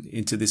again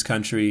into this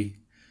country.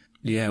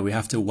 Yeah, we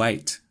have to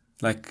wait.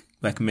 Like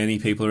many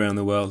people around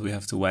the world, we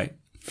have to wait.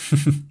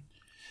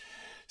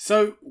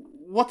 So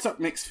what's up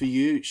next for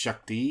you,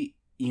 Shakti?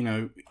 You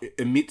know,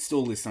 amidst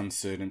all this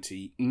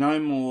uncertainty, no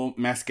more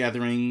mass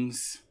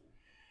gatherings.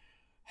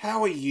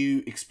 How are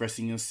you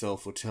expressing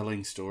yourself or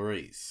telling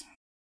stories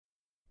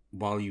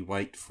while you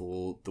wait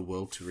for the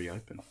world to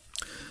reopen?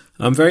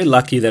 I'm very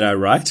lucky that I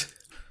write.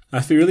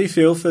 I really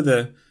feel for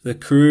the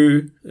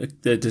crew,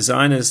 the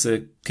designers,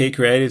 the key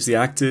creatives, the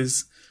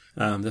actors,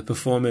 the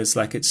performers.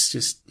 Like, it's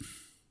just,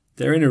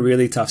 they're in a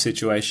really tough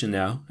situation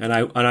now. And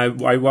I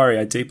worry,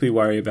 I deeply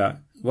worry about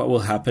what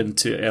will happen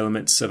to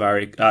elements of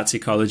our arts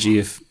ecology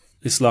if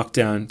this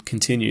lockdown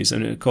continues.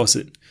 And of course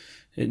it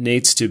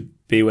needs to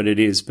be what it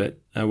is, but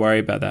I worry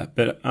about that.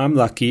 But I'm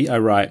lucky, I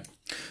write.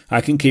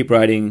 I can keep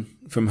writing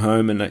from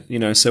home,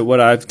 and so what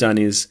I've done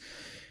is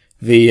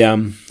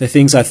the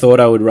things I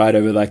thought I would write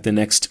over like the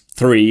next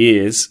 3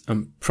 years,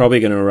 I'm probably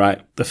going to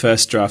write the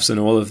first drafts and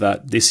all of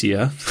that this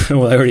year.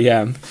 Well, I already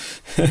am.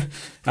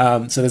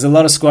 So there's a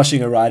lot of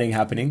squashing of writing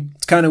happening.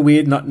 It's kind of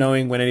weird not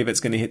knowing when any of it's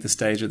going to hit the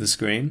stage or the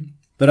screen.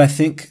 But I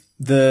think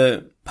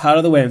the part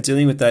of the way I'm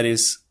dealing with that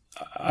is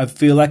I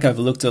feel like I've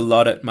looked a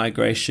lot at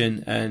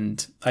migration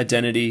and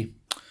identity,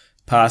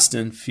 past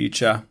and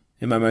future,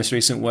 in my most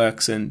recent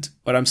works. And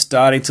what I'm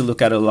starting to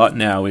look at a lot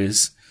now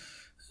is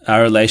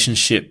our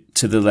relationship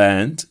to the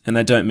land. And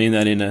I don't mean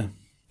that in a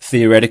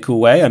theoretical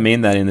way. I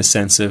mean that in the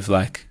sense of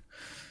like,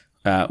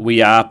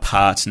 we are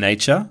part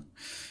nature,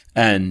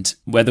 and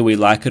whether we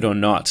like it or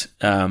not,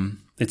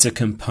 it's a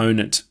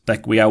component.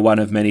 Like, we are one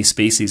of many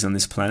species on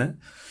this planet.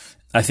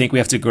 I think we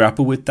have to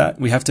grapple with that.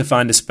 We have to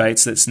find a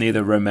space that's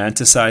neither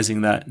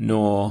romanticizing that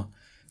nor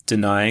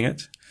denying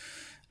it.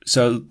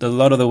 So a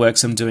lot of the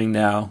works I'm doing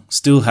now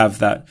still have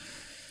that,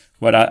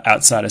 what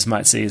outsiders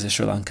might see as a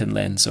Sri Lankan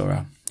lens,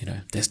 or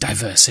there's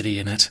diversity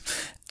in it,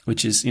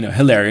 which is,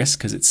 hilarious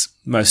because it's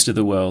most of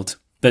the world.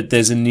 But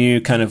there's a new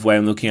kind of way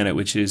I'm looking at it,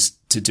 which is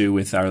to do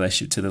with our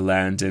relationship to the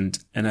land. And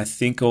I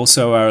think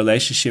also our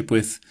relationship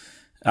with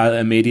our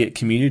immediate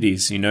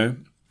communities,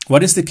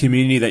 What is the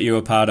community that you're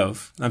a part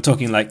of? I'm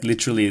talking like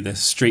literally the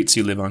streets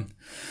you live on.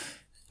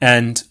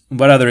 And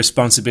what are the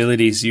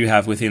responsibilities you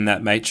have within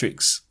that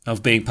matrix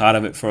of being part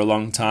of it for a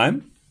long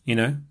time?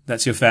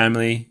 That's your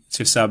family, it's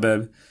your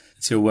suburb,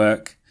 it's your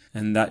work,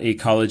 and that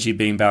ecology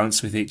being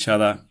balanced with each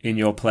other in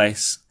your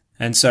place.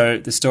 And so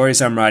the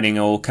stories I'm writing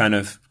all kind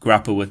of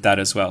grapple with that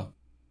as well.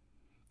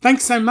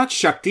 Thanks so much,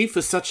 Shakti,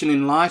 for such an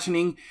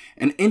enlightening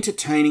and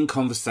entertaining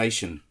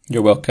conversation.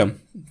 You're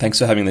welcome. Thanks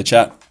for having the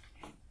chat.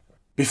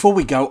 Before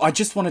we go, I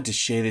just wanted to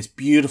share this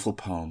beautiful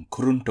poem,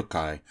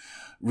 Kuruntukai,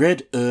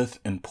 Red Earth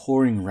and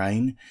Pouring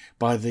Rain,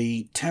 by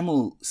the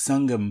Tamil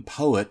Sangam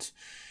poet.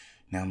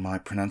 Now, my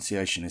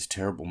pronunciation is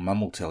terrible,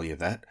 Mum will tell you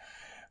that.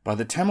 By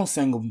the Tamil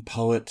Sangam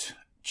poet,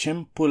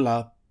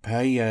 Chempula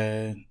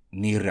Paya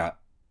Nira.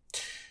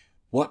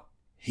 What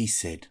he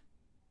said.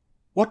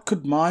 What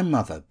could my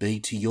mother be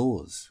to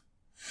yours?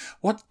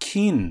 What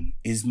kin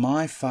is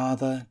my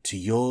father to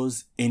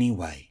yours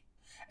anyway?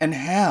 And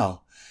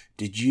how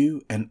did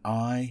you and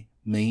I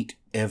meet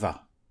ever?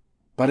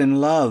 But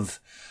in love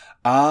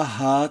our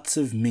hearts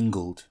have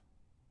mingled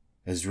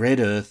as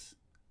red earth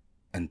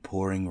and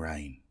pouring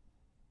rain.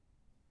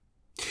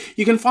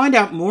 You can find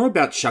out more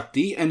about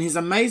Shakti and his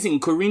amazing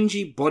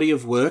Kurinji body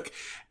of work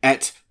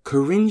at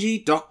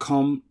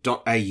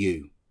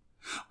kurinji.com.au.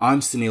 I'm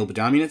Sunil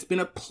Badami, and it's been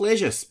a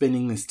pleasure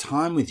spending this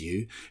time with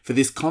you for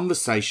this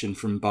conversation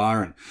from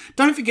Byron.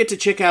 Don't forget to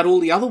check out all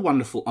the other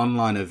wonderful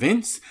online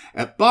events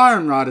at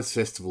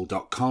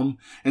byronwritersfestival.com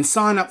and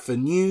sign up for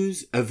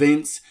news,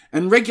 events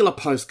and regular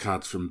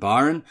postcards from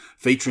Byron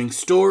featuring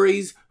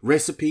stories,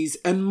 recipes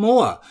and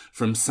more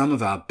from some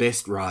of our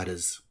best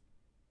writers.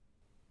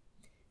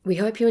 We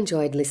hope you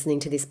enjoyed listening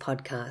to this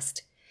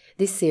podcast.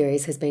 This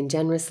series has been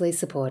generously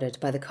supported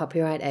by the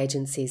Copyright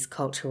Agency's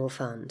Cultural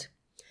Fund.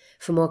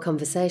 For more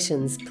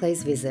conversations,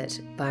 please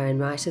visit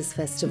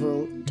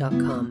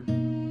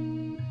byronwritersfestival.com.